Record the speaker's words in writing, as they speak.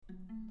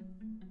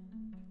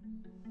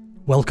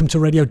Welcome to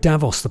Radio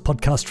Davos, the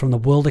podcast from the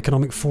World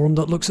Economic Forum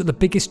that looks at the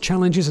biggest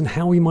challenges and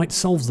how we might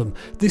solve them.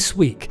 This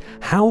week,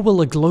 how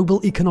will a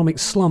global economic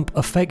slump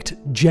affect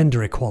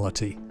gender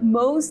equality?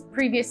 Most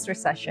previous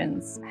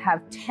recessions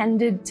have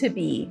tended to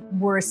be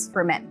worse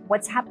for men.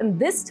 What's happened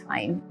this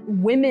time,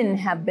 women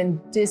have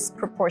been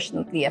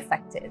disproportionately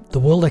affected. The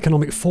World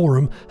Economic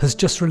Forum has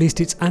just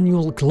released its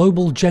annual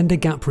Global Gender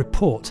Gap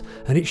Report,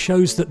 and it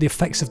shows that the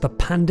effects of the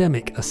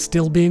pandemic are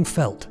still being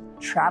felt.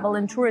 Travel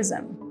and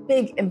tourism,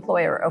 big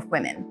employer of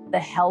women. The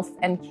health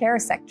and care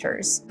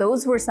sectors,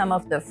 those were some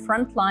of the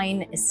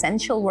frontline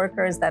essential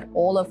workers that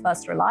all of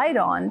us relied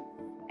on,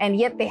 and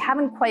yet they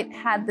haven't quite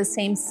had the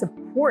same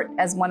support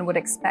as one would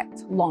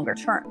expect longer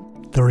term.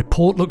 The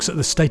report looks at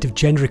the state of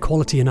gender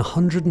equality in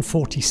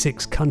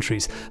 146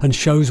 countries and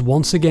shows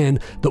once again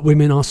that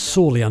women are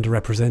sorely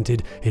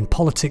underrepresented in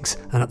politics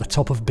and at the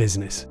top of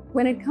business.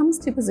 When it comes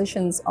to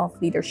positions of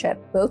leadership,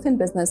 both in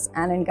business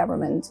and in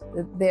government,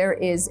 there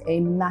is a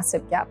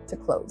massive gap to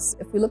close.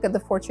 If we look at the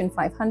Fortune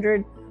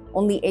 500,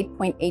 only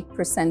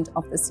 8.8%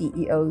 of the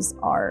CEOs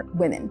are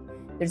women.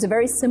 There's a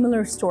very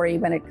similar story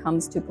when it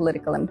comes to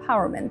political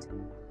empowerment.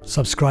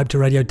 Subscribe to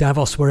Radio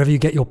Davos wherever you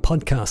get your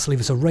podcasts,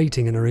 leave us a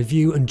rating and a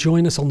review, and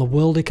join us on the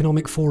World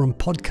Economic Forum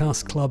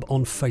Podcast Club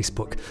on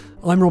Facebook.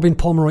 I'm Robin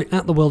Pomeroy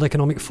at the World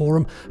Economic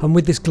Forum, and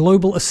with this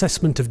global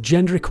assessment of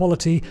gender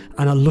equality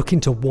and a look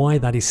into why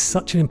that is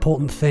such an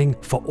important thing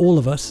for all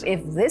of us.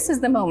 If this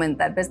is the moment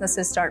that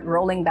businesses start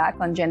rolling back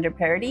on gender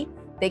parity,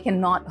 they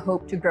cannot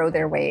hope to grow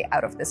their way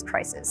out of this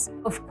crisis.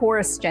 Of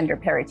course, gender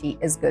parity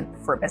is good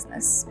for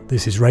business.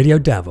 This is Radio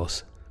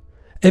Davos.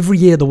 Every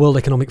year, the World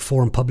Economic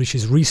Forum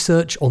publishes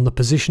research on the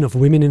position of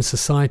women in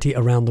society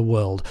around the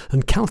world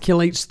and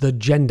calculates the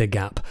gender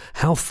gap,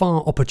 how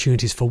far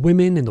opportunities for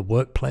women in the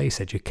workplace,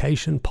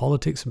 education,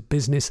 politics and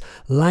business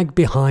lag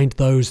behind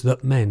those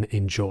that men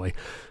enjoy.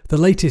 The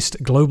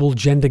latest Global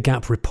Gender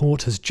Gap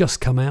Report has just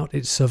come out.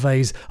 It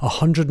surveys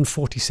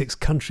 146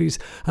 countries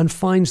and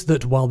finds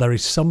that while there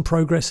is some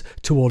progress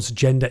towards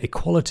gender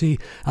equality,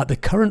 at the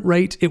current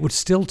rate it would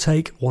still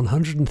take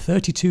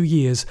 132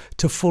 years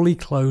to fully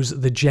close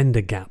the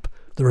gender gap.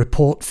 The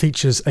report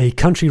features a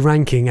country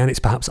ranking, and it's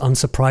perhaps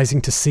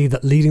unsurprising to see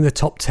that leading the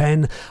top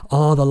 10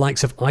 are the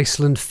likes of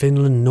Iceland,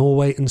 Finland,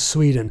 Norway and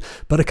Sweden.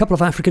 But a couple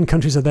of African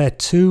countries are there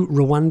too.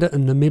 Rwanda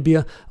and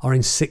Namibia are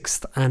in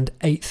 6th and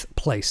 8th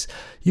place.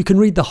 You can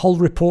read the whole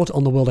report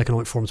on the World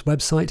Economic Forum's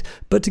website,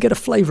 but to get a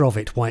flavour of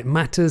it, why it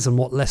matters and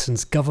what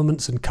lessons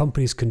governments and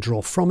companies can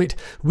draw from it,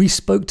 we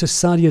spoke to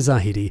Sadia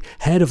Zahidi,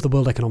 head of the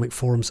World Economic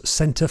Forum's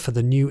Centre for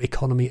the New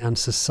Economy and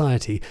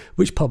Society,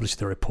 which published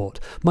the report.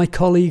 My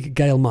colleague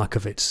Gail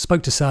Markovits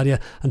spoke to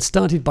Sadia and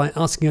started by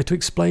asking her to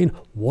explain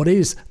what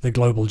is the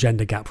Global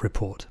Gender Gap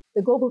Report.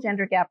 The Global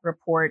Gender Gap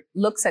Report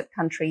looks at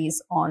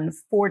countries on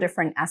 4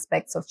 different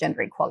aspects of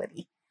gender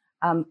equality.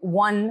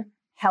 1,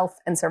 health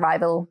and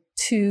survival.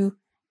 2,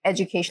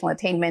 educational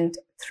attainment.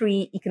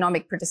 3,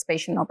 economic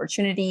participation and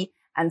opportunity.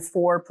 And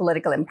 4,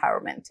 political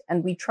empowerment.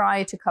 And we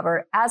try to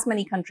cover as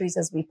many countries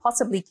as we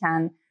possibly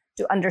can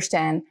to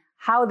understand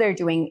how they're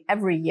doing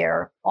every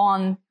year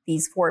on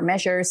these 4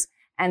 measures,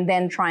 and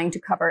then trying to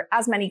cover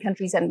as many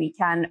countries as we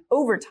can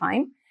over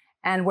time.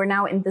 And we're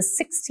now in the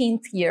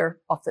 16th year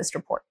of this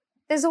report.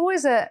 There's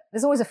always a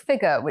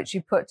figure which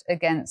you put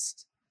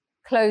against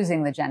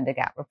closing the gender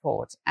gap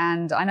report.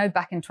 And I know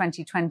back in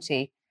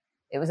 2020,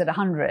 it was at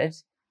 100.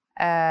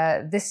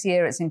 This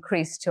year, it's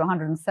increased to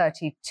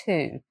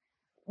 132.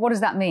 What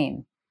does that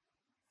mean?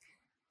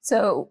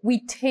 So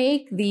we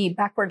take the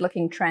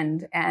backward-looking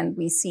trend and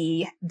we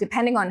see,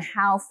 depending on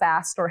how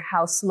fast or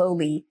how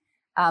slowly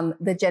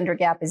the gender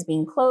gap is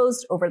being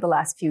closed over the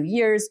last few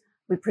years,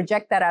 we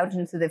project that out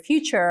into the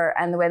future.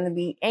 And when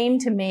we aim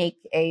to make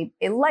a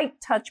light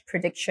touch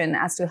prediction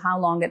as to how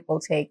long it will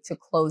take to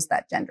close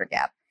that gender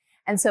gap.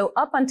 And so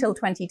up until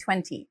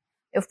 2020,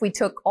 if we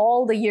took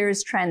all the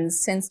year's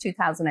trends since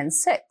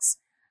 2006,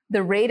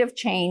 the rate of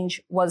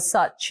change was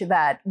such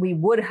that we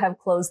would have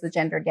closed the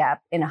gender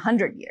gap in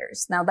 100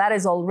 years. Now that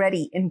is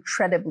already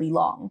incredibly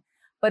long.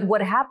 But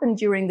what happened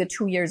during the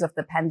 2 years of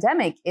the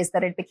pandemic is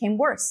that it became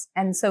worse.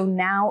 And so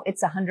now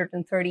it's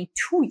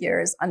 132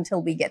 years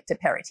until we get to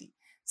parity.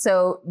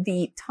 So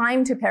the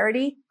time to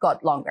parity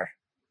got longer.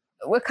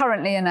 We're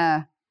currently in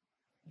a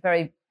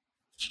very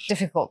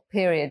difficult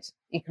period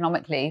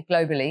economically,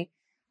 globally.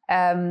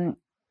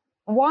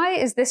 Why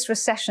is this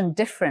recession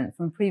different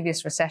from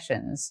previous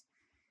recessions?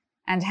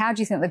 And how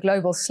do you think the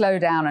global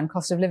slowdown and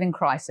cost of living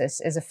crisis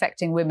is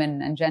affecting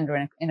women and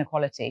gender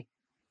inequality?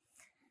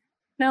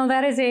 Now,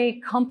 that is a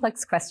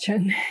complex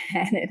question,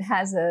 and it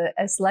has a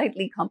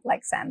slightly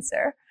complex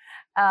answer.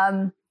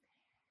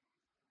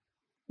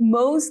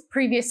 Most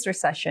previous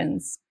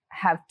recessions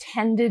have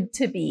tended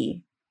to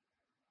be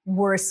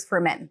worse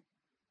for men.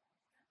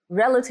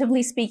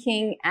 Relatively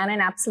speaking, and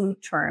in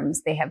absolute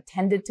terms, they have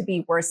tended to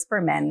be worse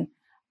for men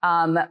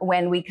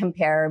when we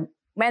compare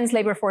men's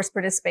labor force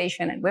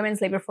participation and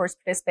women's labor force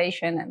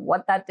participation and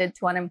what that did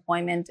to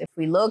unemployment. If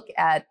we look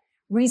at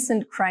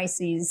recent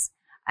crises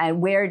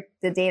and where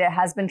the data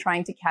has been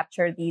trying to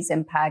capture these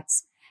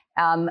impacts,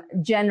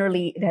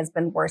 generally it has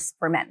been worse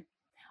for men.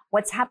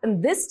 What's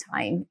happened this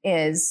time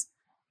is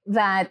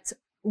that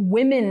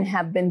women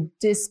have been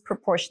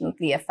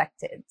disproportionately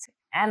affected.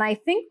 And I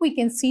think we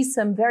can see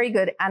some very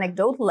good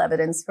anecdotal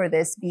evidence for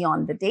this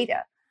beyond the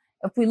data.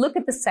 If we look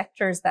at the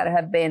sectors that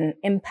have been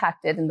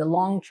impacted in the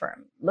long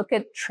term, look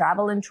at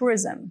travel and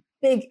tourism,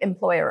 big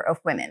employer of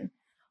women.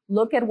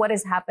 Look at what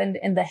has happened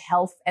in the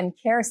health and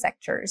care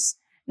sectors.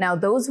 Now,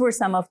 those were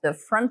some of the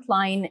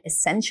frontline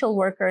essential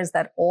workers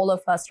that all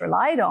of us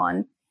relied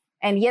on,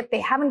 and yet they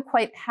haven't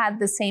quite had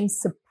the same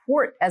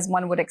support as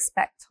one would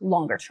expect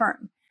longer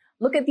term.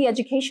 Look at the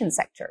education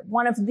sector.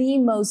 One of the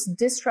most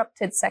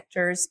disrupted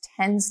sectors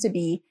tends to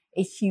be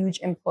a huge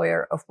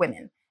employer of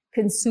women.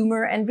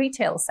 Consumer and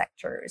retail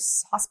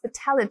sectors,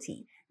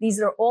 hospitality.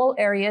 These are all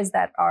areas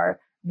that are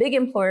big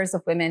employers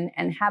of women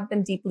and have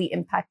been deeply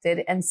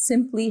impacted and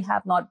simply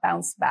have not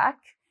bounced back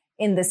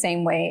in the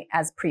same way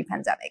as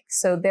pre-pandemic.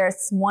 So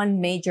there's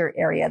one major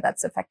area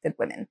that's affected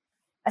women.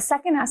 A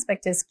second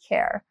aspect is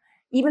care.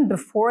 Even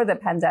before the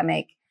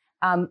pandemic,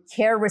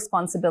 care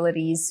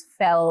responsibilities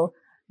fell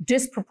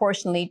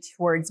disproportionately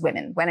towards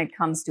women. When it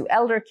comes to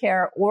elder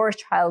care or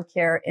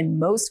childcare, in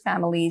most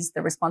families,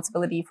 the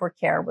responsibility for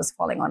care was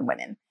falling on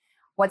women.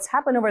 What's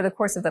happened over the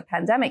course of the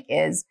pandemic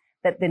is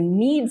that the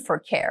need for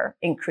care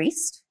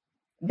increased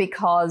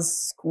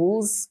because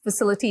schools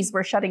facilities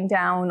were shutting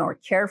down or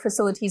care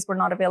facilities were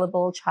not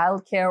available,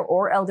 childcare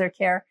or elder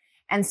care.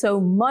 And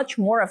so much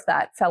more of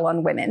that fell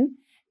on women.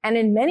 And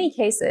in many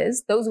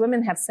cases, those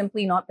women have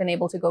simply not been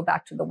able to go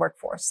back to the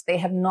workforce. They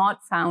have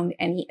not found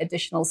any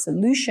additional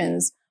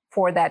solutions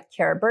for that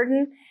care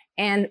burden.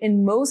 And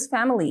in most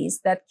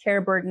families, that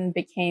care burden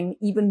became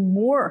even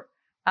more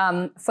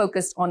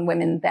focused on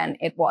women than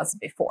it was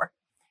before.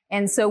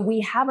 And so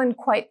we haven't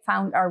quite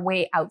found our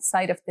way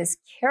outside of this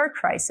care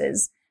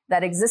crisis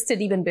that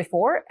existed even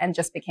before and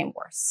just became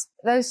worse.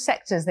 Those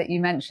sectors that you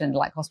mentioned,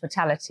 like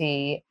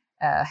hospitality,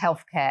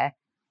 healthcare,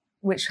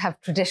 which have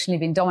traditionally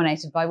been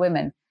dominated by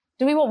women,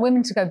 do we want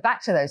women to go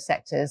back to those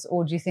sectors,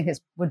 or do you think it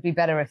would be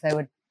better if they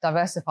were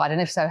diversified? And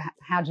if so,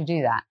 how do you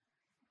do that?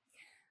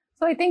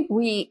 So I think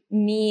we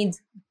need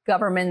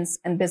governments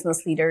and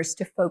business leaders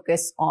to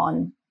focus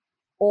on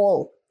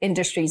all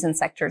industries and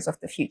sectors of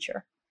the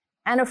future.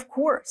 And of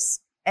course,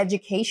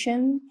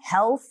 education,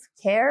 health,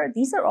 care,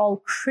 these are all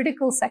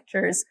critical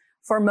sectors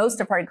for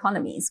most of our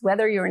economies.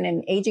 Whether you're in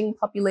an aging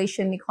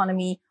population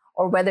economy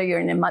or whether you're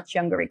in a much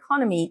younger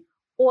economy,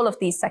 all of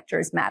these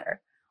sectors matter.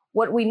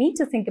 What we need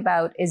to think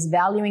about is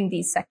valuing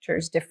these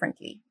sectors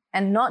differently,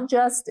 and not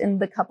just in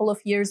the couple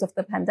of years of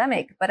the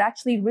pandemic, but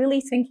actually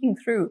really thinking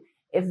through,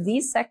 if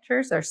these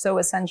sectors are so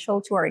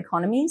essential to our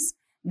economies,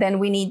 then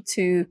we need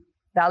to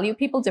value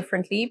people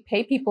differently,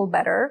 pay people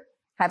better,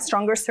 have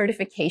stronger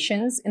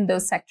certifications in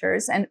those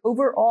sectors, and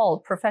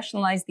overall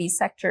professionalize these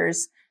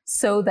sectors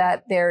so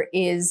that there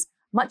is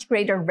much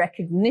greater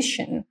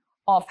recognition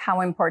of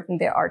how important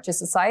they are to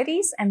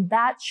societies. And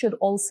that should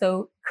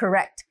also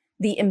correct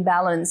the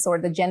imbalance or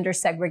the gender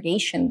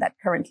segregation that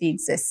currently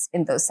exists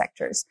in those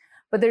sectors.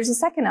 But there's a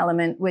second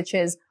element, which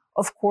is,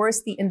 of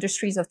course, the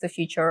industries of the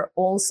future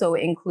also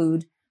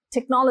include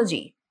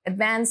technology,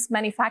 advanced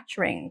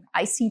manufacturing,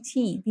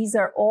 ICT. These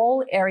are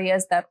all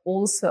areas that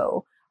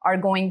also are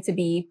going to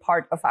be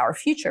part of our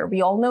future.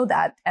 We all know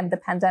that, and the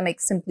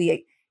pandemic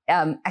simply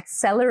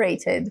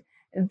accelerated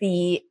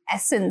the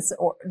essence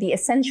or the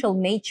essential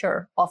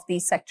nature of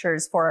these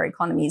sectors for our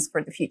economies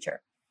for the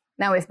future.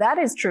 Now, if that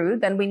is true,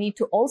 then we need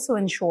to also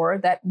ensure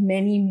that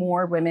many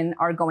more women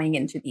are going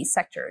into these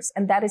sectors.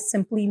 And that is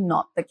simply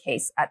not the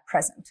case at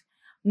present.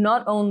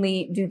 Not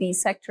only do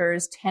these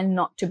sectors tend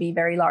not to be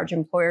very large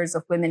employers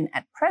of women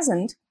at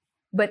present,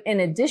 but in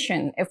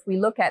addition, if we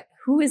look at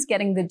who is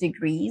getting the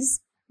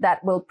degrees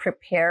that will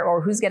prepare,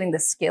 or who's getting the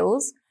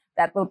skills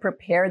that will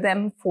prepare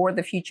them for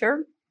the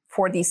future,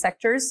 for these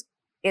sectors,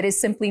 it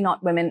is simply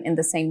not women in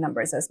the same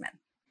numbers as men.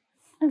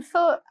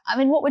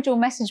 And what would your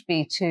message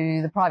be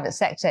to the private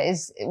sector?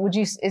 Is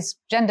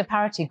gender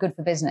parity good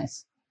for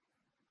business?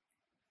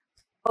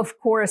 Of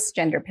course,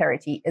 gender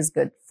parity is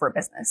good for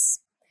business.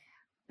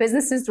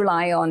 Businesses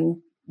rely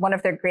on one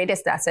of their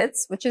greatest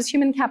assets, which is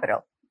human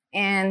capital.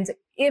 And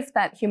if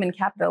that human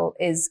capital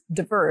is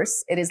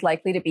diverse, it is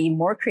likely to be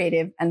more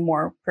creative and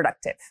more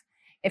productive.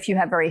 If you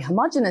have very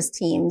homogeneous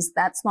teams,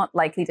 that's not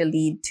likely to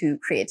lead to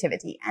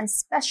creativity. And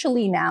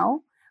especially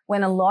now,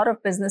 when a lot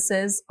of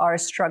businesses are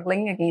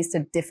struggling against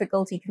a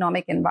difficult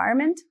economic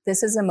environment,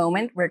 this is a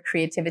moment where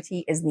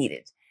creativity is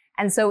needed.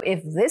 And so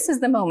if this is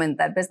the moment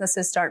that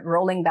businesses start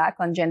rolling back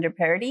on gender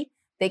parity,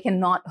 they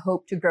cannot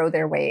hope to grow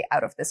their way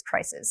out of this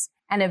crisis.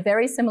 And a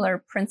very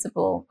similar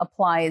principle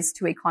applies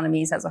to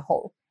economies as a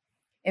whole.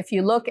 If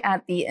you look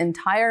at the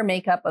entire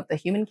makeup of the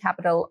human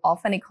capital of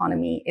an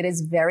economy, it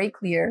is very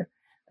clear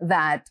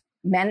that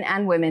men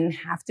and women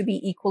have to be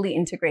equally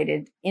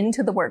integrated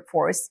into the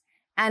workforce.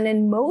 And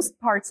in most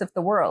parts of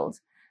the world,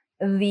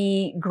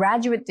 the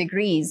graduate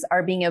degrees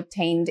are being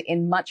obtained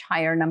in much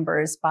higher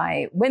numbers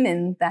by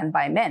women than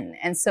by men.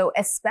 And so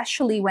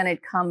especially when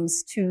it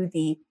comes to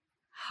the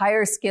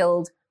higher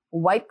skilled,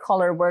 white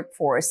collar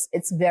workforce,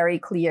 it's very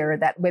clear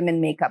that women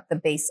make up the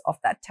base of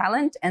that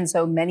talent. And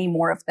so many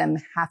more of them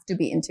have to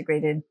be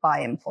integrated by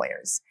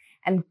employers.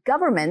 And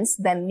governments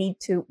then need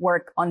to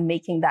work on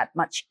making that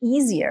much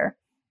easier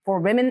for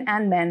women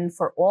and men,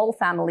 for all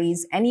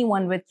families,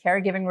 anyone with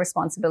caregiving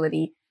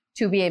responsibility,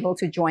 to be able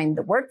to join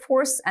the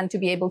workforce and to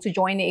be able to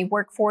join a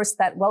workforce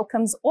that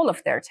welcomes all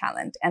of their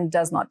talent and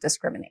does not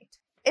discriminate.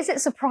 Is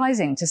it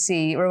surprising to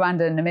see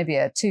Rwanda and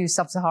Namibia, two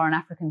sub-Saharan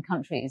African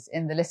countries,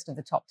 in the list of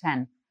the top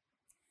 10?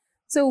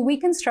 So we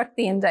construct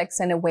the index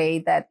in a way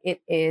that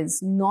it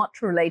is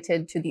not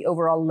related to the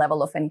overall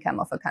level of income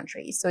of a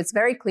country. So it's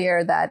very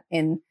clear that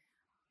in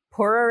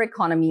poorer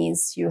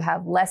economies, you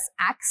have less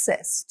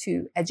access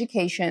to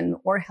education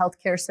or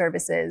healthcare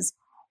services,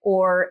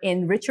 or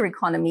in richer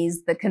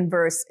economies, the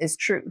converse is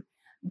true.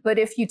 But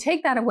if you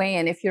take that away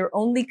and if you're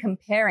only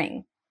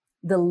comparing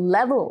the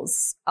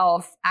levels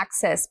of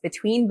access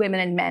between women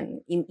and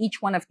men in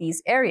each one of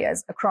these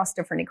areas across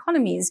different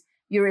economies,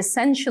 you're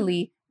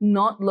essentially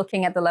not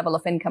looking at the level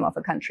of income of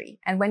a country.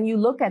 And when you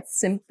look at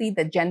simply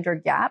the gender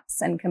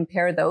gaps and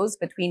compare those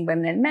between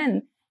women and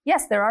men,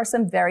 yes, there are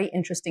some very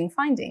interesting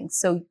findings.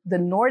 So the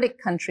Nordic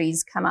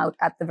countries come out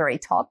at the very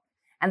top.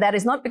 And that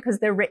is not because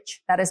they're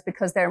rich. That is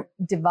because they're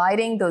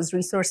dividing those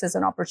resources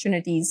and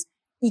opportunities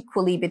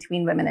equally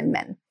between women and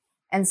men.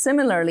 And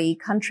similarly,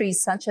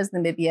 countries such as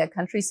Namibia,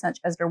 countries such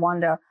as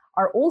Rwanda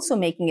are also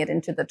making it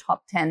into the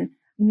top 10,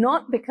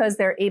 not because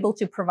they're able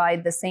to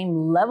provide the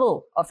same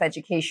level of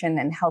education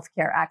and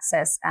healthcare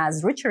access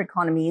as richer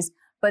economies,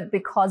 but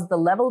because the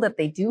level that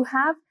they do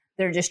have,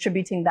 they're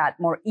distributing that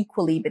more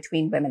equally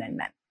between women and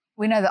men.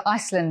 We know that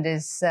Iceland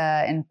is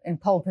in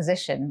pole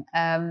position.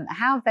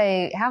 How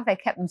have they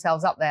kept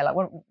themselves up there? Like,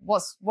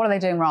 what are they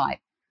doing right?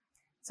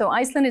 So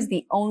Iceland is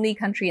the only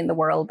country in the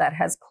world that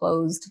has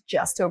closed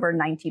just over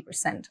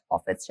 90%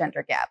 of its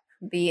gender gap.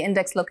 The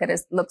index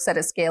looks at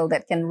a scale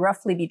that can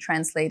roughly be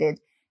translated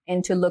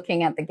into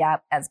looking at the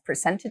gap as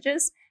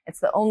percentages. It's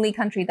the only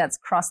country that's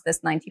crossed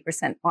this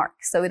 90% mark.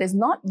 So it is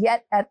not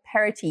yet at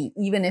parity,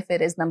 even if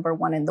it is number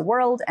one in the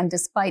world, and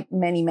despite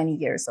many, many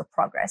years of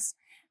progress.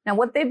 Now,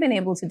 what they've been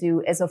able to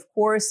do is, of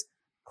course,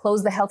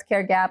 close the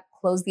healthcare gap,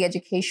 close the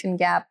education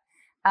gap,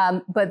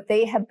 but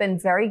they have been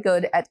very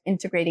good at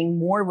integrating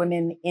more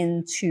women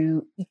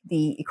into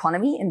the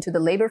economy, into the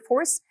labor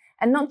force,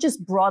 and not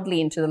just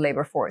broadly into the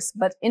labor force,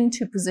 but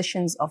into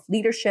positions of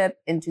leadership,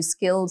 into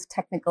skilled,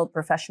 technical,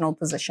 professional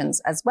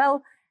positions as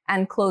well,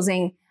 and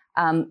closing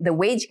the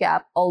wage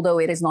gap, although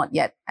it is not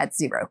yet at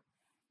zero.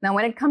 Now,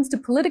 when it comes to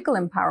political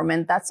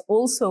empowerment, that's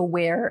also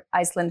where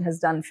Iceland has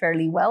done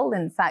fairly well.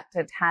 In fact,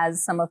 it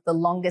has some of the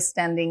longest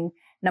standing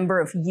number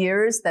of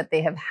years that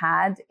they have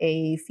had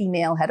a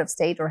female head of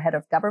state or head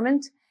of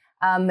government,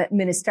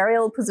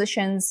 ministerial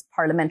positions,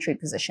 parliamentary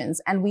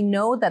positions. And we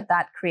know that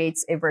that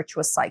creates a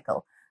virtuous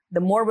cycle.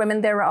 The more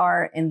women there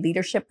are in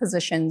leadership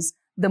positions,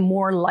 the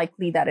more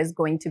likely that is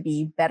going to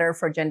be better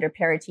for gender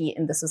parity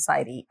in the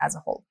society as a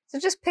whole. So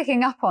just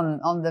picking up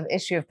on the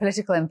issue of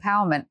political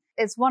empowerment,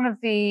 it's one of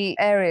the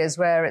areas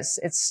where it's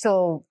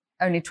still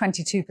only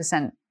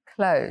 22%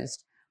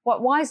 closed.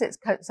 Why is it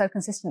so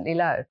consistently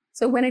low?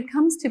 So when it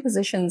comes to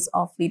positions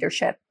of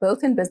leadership,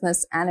 both in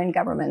business and in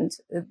government,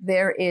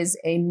 there is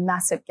a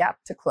massive gap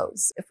to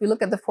close. If we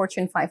look at the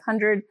Fortune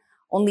 500,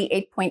 only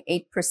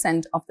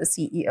 8.8% of the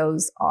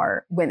CEOs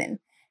are women.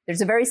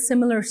 There's a very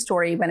similar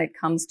story when it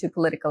comes to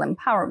political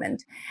empowerment.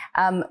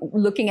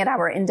 Looking at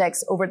our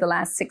index over the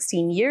last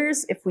 16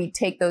 years, if we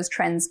take those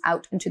trends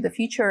out into the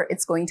future,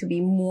 it's going to be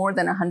more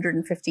than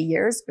 150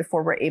 years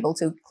before we're able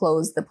to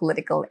close the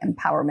political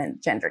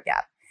empowerment gender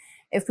gap.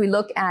 If we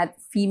look at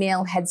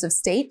female heads of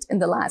state in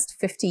the last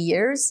 50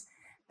 years,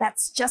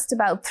 that's just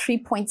about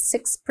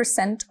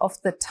 3.6%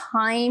 of the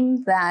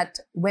time that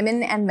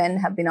women and men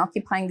have been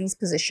occupying these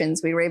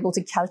positions. We were able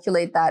to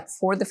calculate that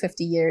for the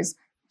 50 years.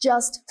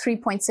 Just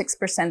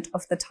 3.6%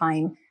 of the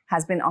time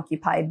has been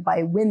occupied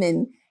by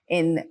women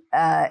in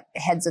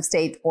heads of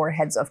state or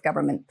heads of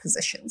government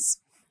positions.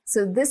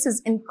 So this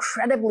is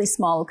incredibly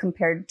small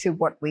compared to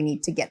what we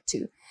need to get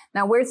to.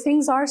 Now, where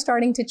things are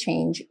starting to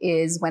change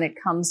is when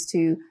it comes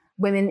to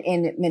women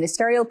in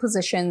ministerial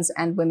positions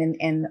and women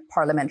in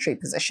parliamentary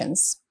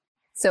positions.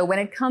 So when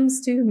it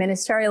comes to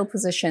ministerial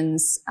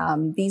positions,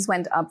 these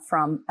went up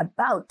from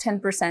about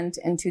 10%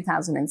 in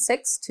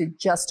 2006 to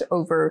just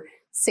over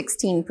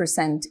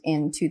 16%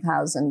 in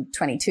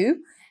 2022.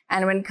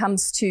 And when it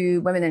comes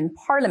to women in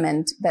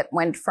parliament, that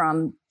went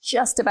from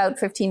just about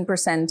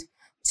 15%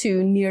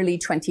 to nearly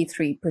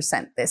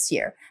 23% this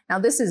year. Now,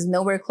 this is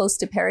nowhere close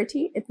to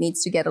parity. It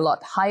needs to get a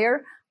lot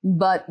higher,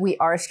 but we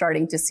are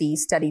starting to see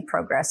steady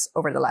progress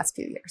over the last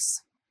few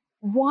years.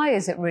 Why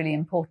is it really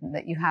important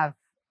that you have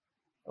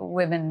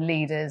women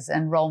leaders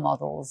and role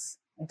models?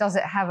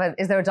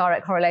 Is there a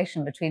direct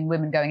correlation between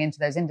women going into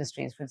those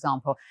industries, for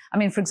example? I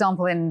mean, for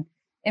example, in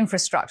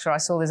infrastructure, I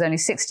saw there's only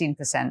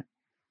 16%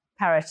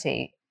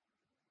 parity.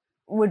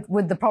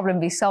 Would the problem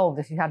be solved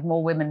if you had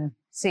more women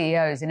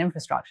CEOs in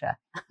infrastructure?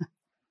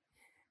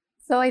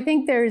 So I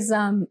think there's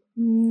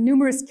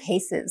numerous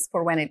cases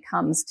for when it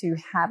comes to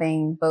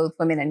having both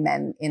women and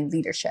men in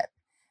leadership.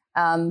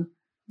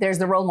 There's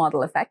the role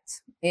model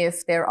effect.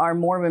 If there are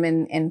more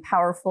women in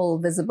powerful,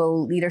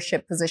 visible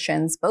leadership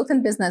positions, both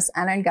in business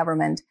and in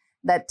government,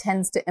 that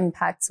tends to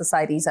impact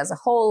societies as a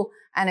whole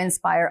and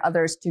inspire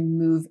others to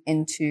move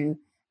into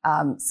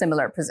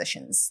similar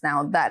positions.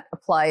 Now, that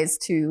applies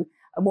to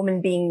a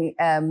woman being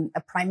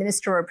a prime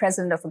minister or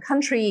president of a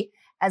country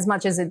as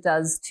much as it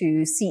does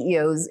to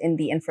CEOs in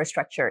the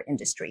infrastructure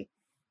industry.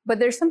 But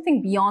there's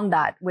something beyond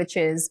that, which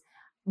is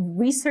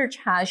research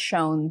has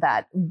shown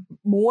that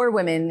more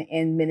women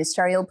in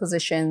ministerial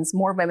positions,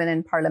 more women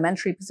in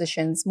parliamentary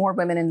positions, more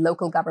women in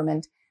local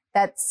government,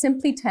 that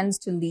simply tends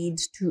to lead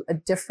to a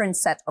different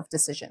set of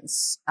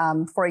decisions.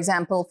 For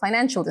example,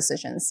 financial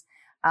decisions.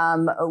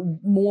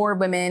 More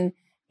women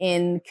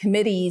in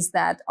committees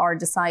that are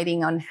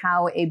deciding on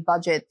how a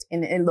budget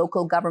in a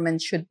local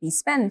government should be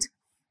spent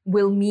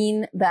will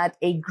mean that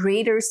a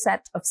greater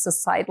set of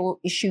societal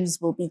issues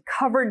will be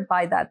covered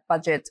by that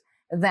budget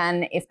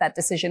than if that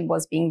decision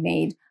was being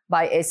made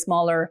by a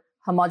smaller,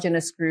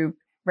 homogenous group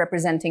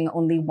representing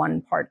only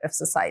one part of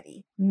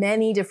society.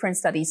 Many different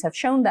studies have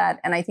shown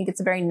that, and I think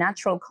it's a very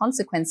natural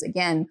consequence,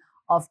 again,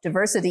 of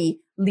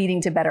diversity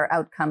leading to better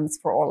outcomes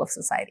for all of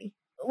society.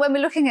 When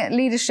we're looking at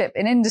leadership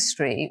in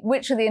industry,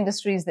 which are the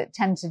industries that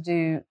tend to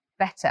do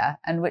better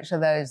and which are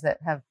those that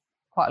have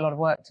quite a lot of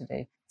work to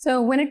do?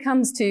 So when it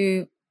comes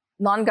to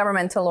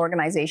non-governmental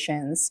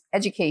organizations,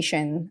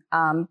 education,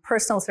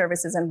 personal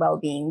services and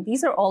well-being,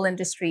 these are all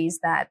industries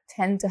that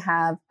tend to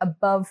have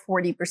above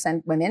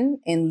 40% women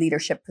in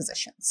leadership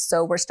positions.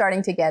 So we're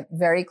starting to get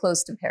very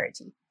close to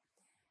parity.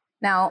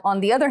 Now, on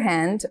the other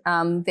hand,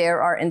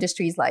 there are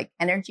industries like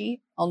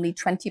energy, only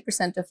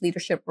 20% of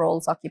leadership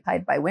roles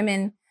occupied by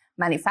women,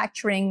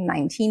 manufacturing,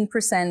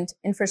 19%,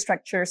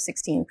 infrastructure,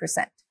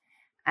 16%.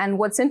 And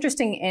what's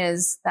interesting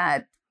is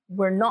that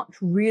we're not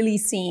really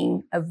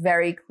seeing a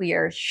very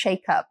clear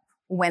shakeup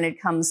when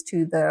it comes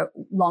to the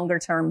longer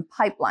term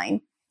pipeline.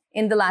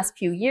 In the last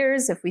few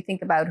years, if we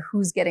think about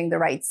who's getting the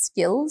right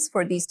skills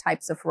for these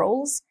types of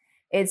roles,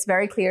 it's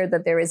very clear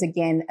that there is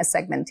again a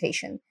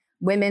segmentation.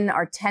 Women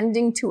are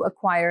tending to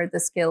acquire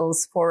the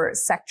skills for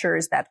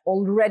sectors that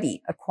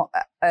already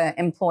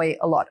employ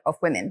a lot of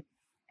women.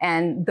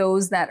 And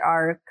those that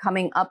are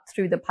coming up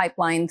through the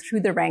pipeline, through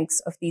the ranks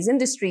of these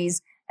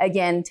industries,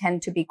 again,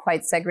 tend to be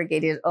quite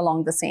segregated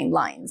along the same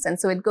lines. And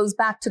so it goes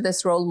back to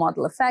this role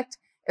model effect.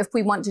 If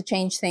we want to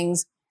change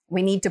things,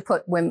 we need to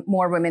put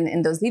more women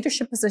in those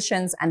leadership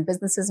positions, and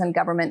businesses and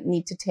government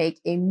need to take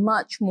a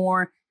much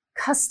more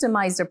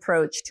customized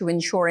approach to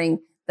ensuring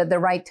that the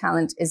right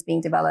talent is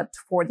being developed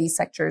for these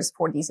sectors,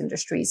 for these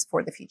industries,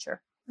 for the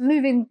future.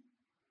 Moving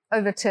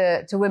over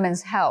to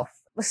women's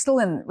health, we're still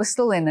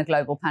in a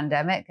global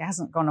pandemic. It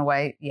hasn't gone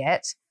away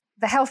yet.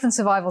 The health and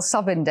survival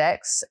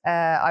subindex,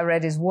 I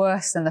read, is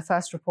worse than the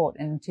first report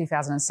in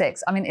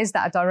 2006. I mean, is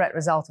that a direct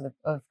result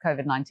of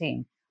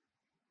COVID-19?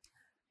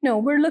 No,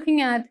 we're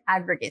looking at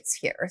aggregates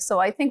here. So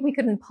I think we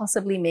couldn't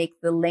possibly make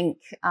the link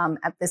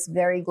at this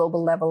very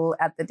global level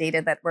at the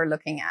data that we're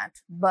looking at.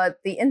 But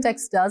the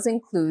index does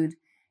include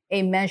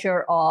a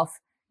measure of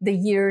the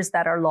years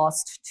that are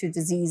lost to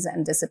disease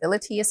and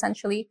disability,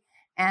 essentially.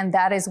 And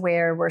that is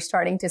where we're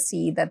starting to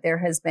see that there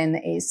has been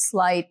a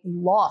slight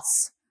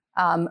loss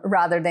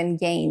rather than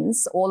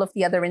gains. All of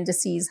the other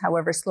indices,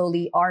 however,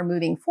 slowly are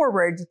moving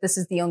forward. This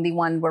is the only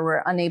one where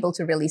we're unable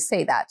to really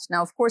say that.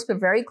 Now, of course, we're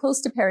very close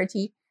to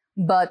parity,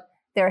 but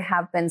there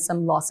have been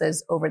some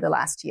losses over the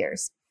last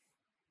years.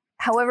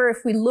 However,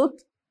 if we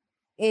look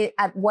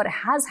at what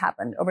has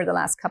happened over the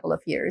last couple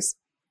of years,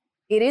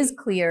 it is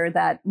clear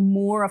that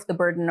more of the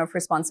burden of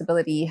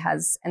responsibility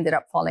has ended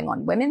up falling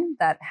on women.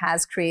 That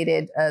has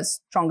created a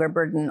stronger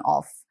burden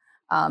of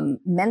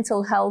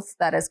mental health,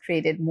 that has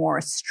created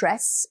more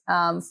stress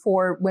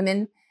for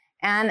women.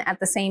 And at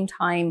the same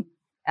time,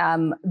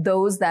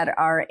 those that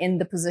are in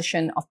the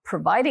position of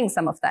providing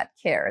some of that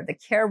care, the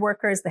care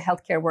workers, the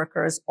healthcare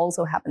workers,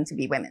 also happen to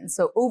be women.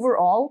 So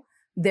overall,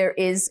 there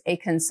is a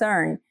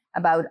concern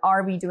about,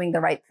 are we doing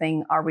the right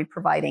thing? Are we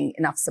providing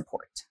enough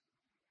support?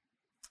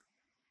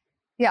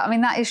 Yeah, I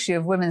mean, that issue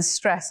of women's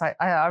stress,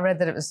 I read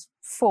that it was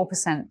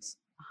 4%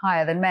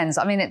 higher than men's.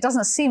 I mean, it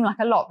doesn't seem like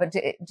a lot, but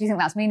do you think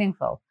that's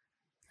meaningful?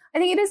 I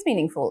think it is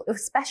meaningful,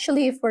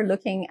 especially if we're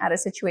looking at a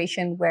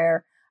situation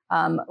where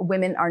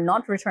women are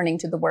not returning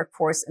to the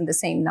workforce in the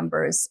same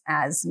numbers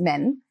as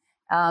men.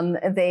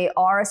 They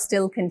are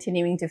still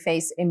continuing to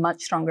face a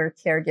much stronger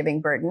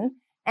caregiving burden.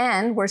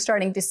 And we're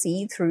starting to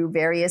see through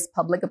various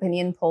public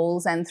opinion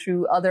polls and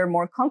through other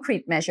more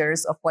concrete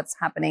measures of what's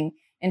happening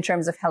in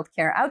terms of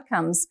healthcare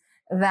outcomes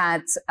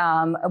that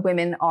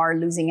women are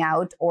losing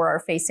out or are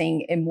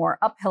facing a more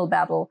uphill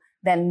battle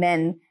than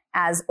men,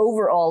 as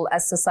overall,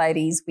 as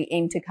societies, we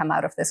aim to come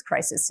out of this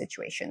crisis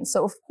situation.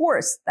 So, of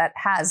course, that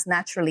has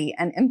naturally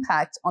an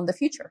impact on the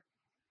future.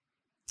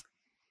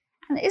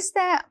 And is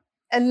there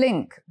a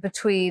link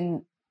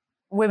between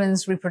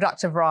women's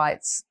reproductive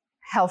rights,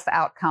 health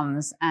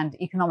outcomes, and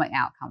economic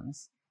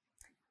outcomes?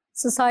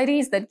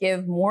 Societies that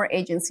give more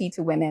agency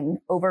to women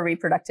over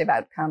reproductive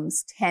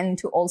outcomes tend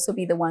to also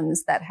be the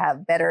ones that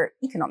have better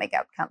economic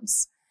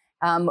outcomes.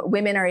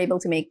 Women are able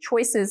to make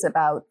choices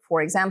about,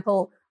 for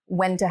example,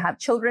 when to have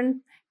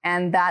children,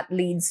 and that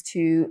leads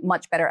to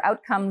much better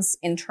outcomes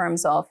in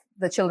terms of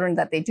the children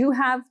that they do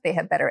have. They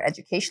have better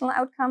educational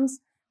outcomes.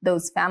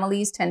 Those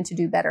families tend to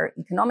do better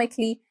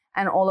economically,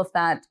 and all of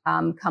that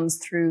comes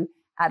through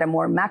at a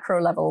more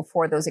macro level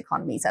for those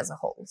economies as a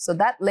whole. So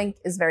that link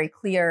is very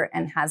clear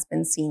and has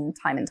been seen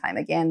time and time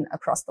again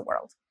across the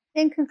world.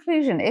 In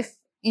conclusion, if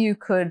you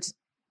could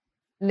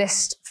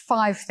list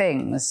 5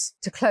 things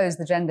to close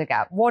the gender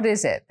gap, what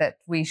is it that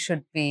we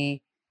should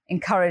be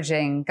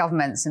encouraging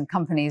governments and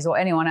companies or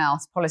anyone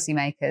else,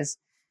 policymakers,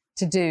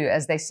 to do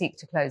as they seek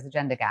to close the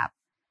gender gap?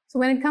 So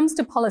when it comes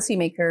to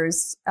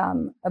policymakers,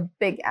 a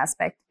big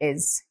aspect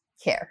is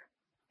care.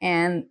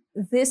 And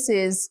this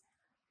is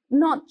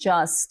not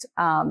just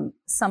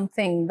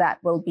something that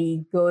will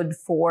be good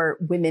for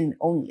women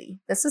only.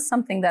 This is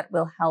something that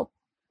will help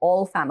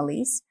all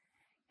families.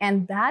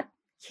 And that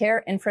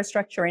care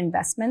infrastructure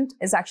investment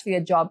is actually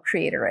a job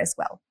creator as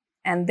well,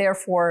 and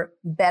therefore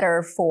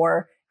better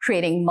for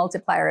creating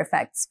multiplier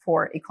effects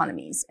for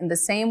economies. In the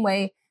same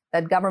way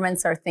that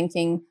governments are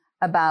thinking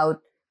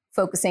about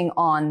focusing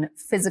on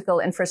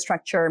physical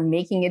infrastructure,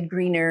 making it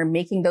greener,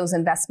 making those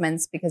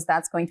investments, because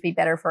that's going to be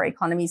better for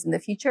economies in the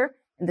future.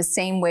 In the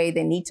same way,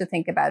 they need to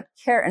think about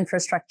care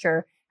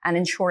infrastructure and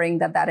ensuring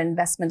that that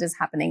investment is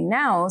happening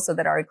now so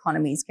that our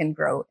economies can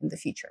grow in the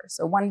future.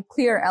 So one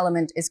clear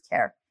element is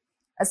care.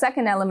 A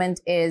second element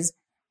is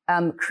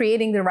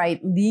creating the right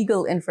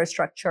legal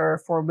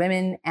infrastructure for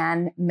women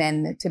and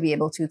men to be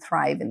able to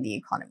thrive in the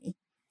economy.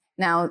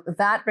 Now,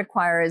 that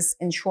requires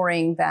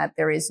ensuring that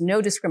there is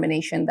no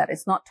discrimination, that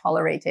it's not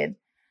tolerated.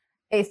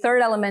 A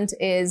third element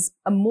is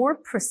a more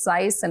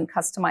precise and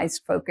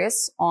customized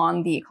focus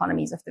on the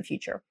economies of the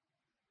future.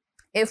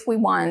 If we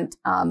want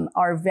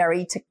our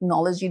very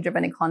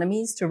technology-driven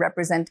economies to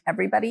represent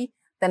everybody,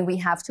 then we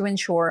have to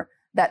ensure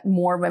that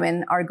more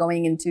women are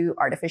going into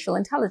artificial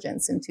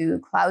intelligence, into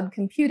cloud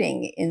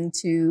computing,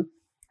 into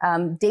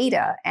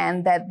data,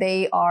 and that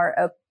they are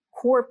a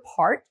core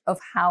part of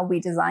how we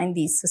design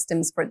these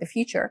systems for the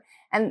future.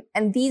 And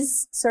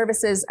these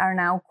services are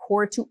now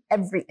core to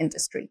every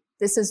industry.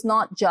 This is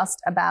not just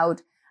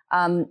about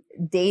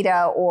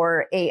data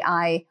or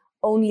AI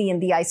only in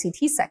the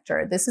ICT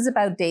sector. This is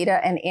about data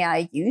and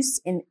AI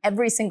use in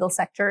every single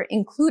sector,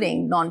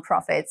 including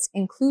nonprofits,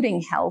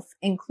 including health,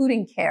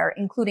 including care,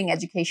 including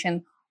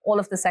education, all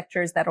of the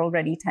sectors that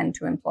already tend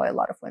to employ a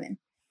lot of women.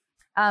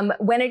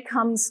 When it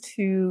comes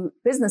to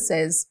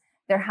businesses,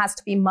 there has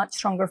to be much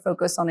stronger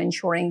focus on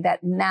ensuring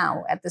that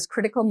now, at this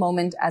critical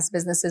moment, as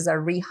businesses are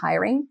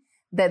rehiring,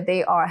 that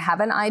they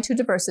have an eye to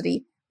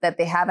diversity, that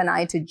they have an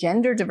eye to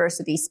gender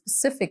diversity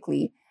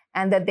specifically,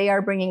 and that they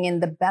are bringing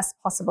in the best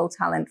possible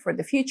talent for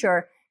the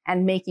future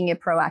and making a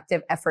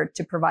proactive effort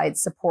to provide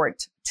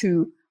support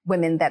to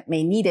women that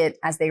may need it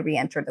as they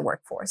re-enter the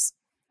workforce.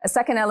 A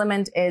second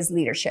element is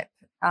leadership.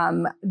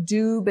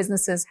 Do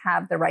businesses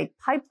have the right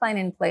pipeline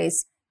in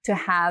place to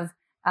have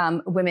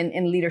women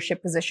in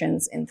leadership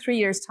positions in 3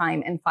 years'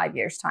 time and 5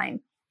 years' time?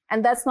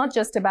 And that's not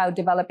just about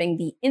developing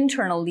the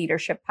internal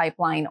leadership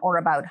pipeline or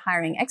about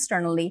hiring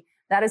externally.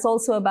 That is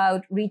also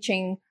about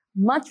reaching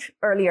much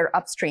earlier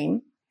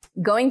upstream,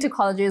 going to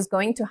colleges,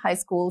 going to high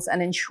schools,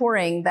 and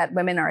ensuring that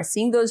women are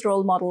seeing those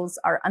role models,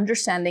 are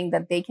understanding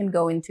that they can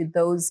go into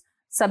those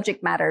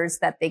subject matters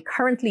that they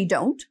currently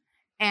don't,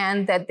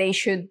 and that they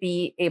should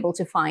be able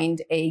to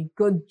find a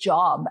good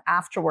job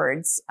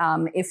afterwards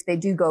if they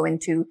do go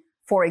into,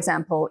 for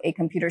example, a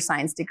computer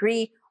science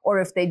degree, or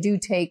if they do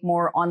take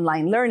more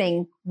online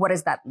learning, what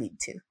does that lead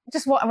to?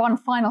 Just one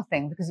final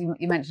thing, because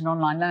you mentioned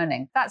online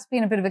learning. That's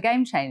been a bit of a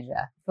game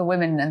changer for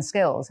women and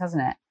skills,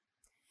 hasn't it?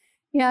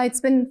 Yeah,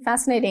 it's been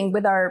fascinating.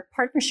 With our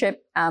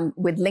partnership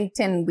with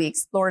LinkedIn, we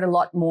explored a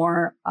lot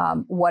more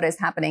what is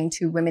happening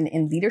to women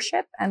in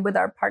leadership. And with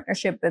our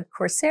partnership with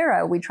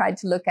Coursera, we tried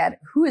to look at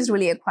who is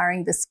really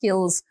acquiring the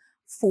skills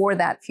for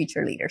that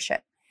future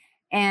leadership.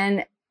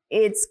 And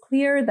it's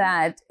clear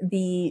that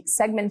the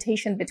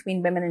segmentation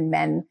between women and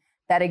men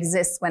that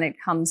exists when it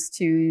comes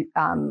to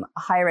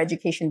higher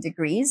education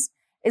degrees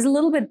is a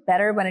little bit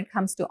better when it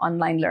comes to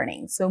online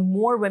learning. So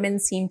more women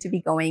seem to be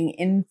going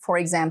in, for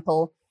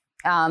example,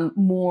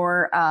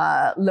 more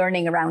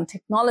learning around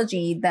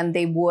technology than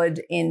they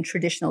would in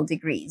traditional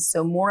degrees.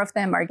 So more of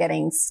them are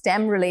getting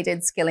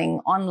STEM-related skilling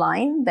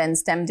online than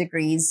STEM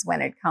degrees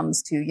when it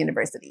comes to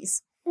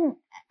universities.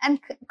 And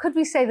could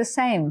we say the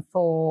same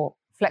for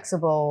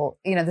flexible,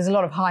 there's a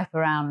lot of hype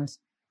around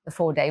the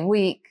 4-day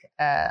week,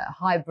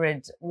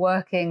 hybrid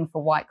working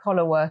for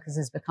white-collar workers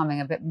is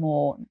becoming a bit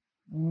more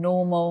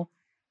normal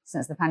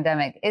since the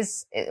pandemic.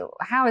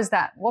 How is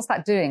that? What's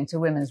that doing to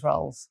women's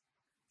roles?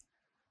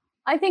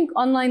 I think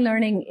online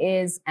learning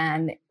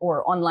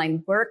or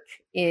online work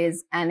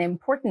is an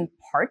important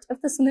part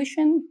of the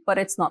solution, but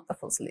it's not the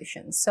full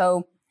solution.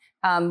 So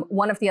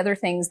one of the other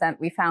things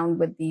that we found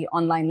with the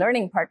online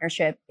learning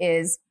partnership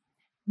is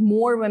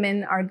more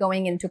women are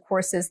going into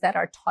courses that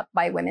are taught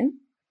by women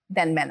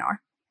than men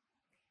are.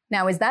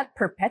 Now, is that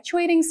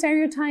perpetuating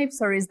stereotypes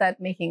or is that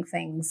making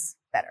things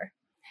better?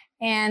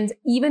 And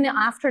even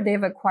after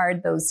they've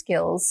acquired those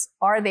skills,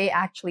 are they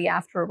actually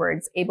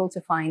afterwards able to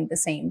find the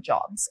same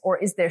jobs? Or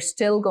is there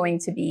still going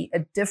to be a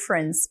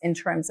difference in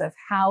terms of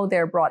how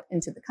they're brought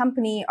into the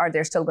company? Are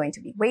there still going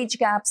to be wage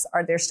gaps?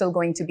 Are there still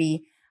going to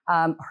be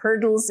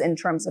hurdles in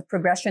terms of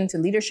progression to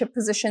leadership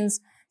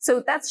positions?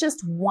 So that's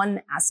just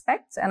one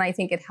aspect. And I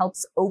think it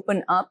helps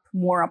open up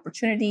more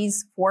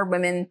opportunities for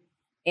women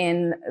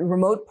in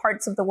remote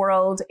parts of the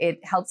world.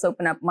 It helps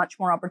open up much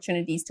more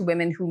opportunities to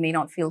women who may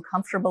not feel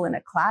comfortable in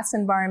a class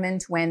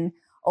environment when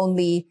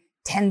only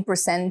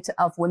 10%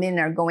 of women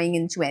are going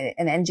into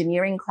an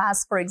engineering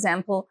class, for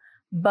example.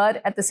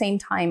 But at the same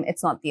time,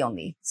 it's not the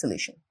only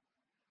solution.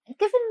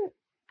 Given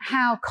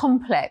how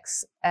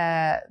complex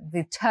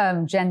the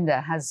term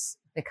gender has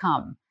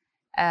become,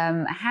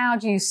 how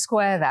do you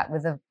square that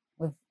with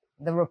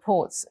the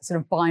report's sort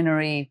of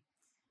binary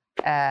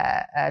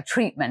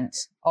treatment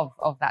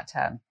of that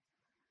term?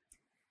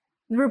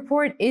 The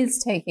report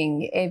is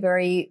taking a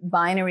very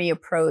binary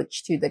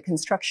approach to the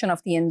construction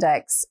of the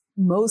index,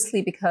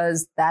 mostly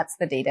because that's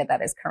the data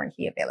that is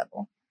currently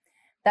available.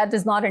 That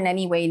does not in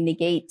any way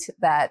negate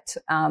that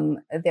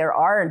there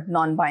are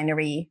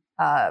non-binary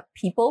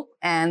people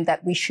and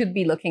that we should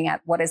be looking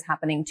at what is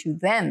happening to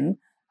them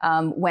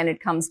when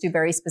it comes to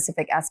very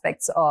specific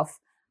aspects of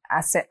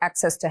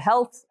access to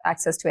health,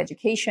 access to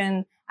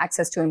education,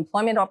 access to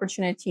employment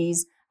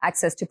opportunities,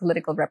 access to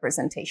political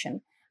representation.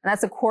 And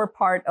that's a core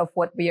part of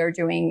what we are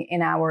doing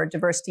in our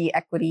diversity,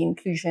 equity,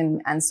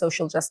 inclusion, and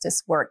social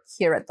justice work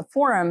here at the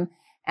Forum.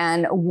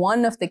 And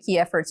one of the key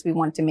efforts we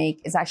want to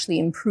make is actually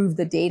improve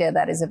the data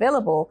that is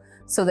available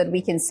so that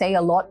we can say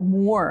a lot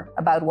more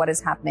about what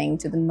is happening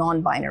to the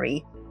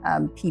non-binary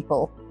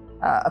people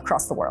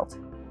across the world.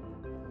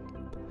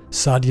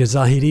 Sadia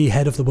Zahidi,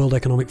 head of the World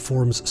Economic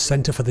Forum's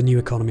Centre for the New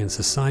Economy and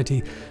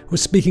Society, was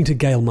speaking to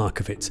Gail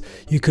Markovits.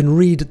 You can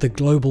read the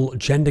Global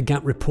Gender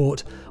Gap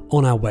Report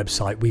on our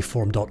website,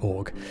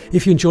 weforum.org.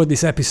 If you enjoyed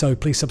this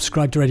episode, please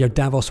subscribe to Radio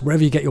Davos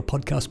wherever you get your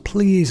podcast.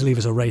 Please leave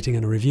us a rating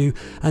and a review,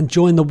 and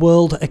join the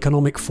World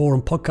Economic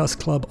Forum Podcast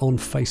Club on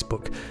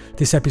Facebook.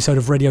 This episode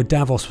of Radio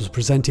Davos was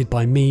presented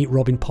by me,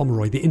 Robin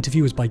Pomeroy. The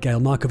interview was by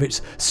Gail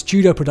Markovits.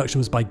 Studio production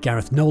was by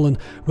Gareth Nolan.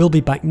 We'll be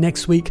back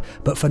next week,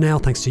 but for now,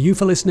 thanks to you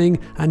for listening,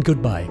 and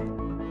goodbye.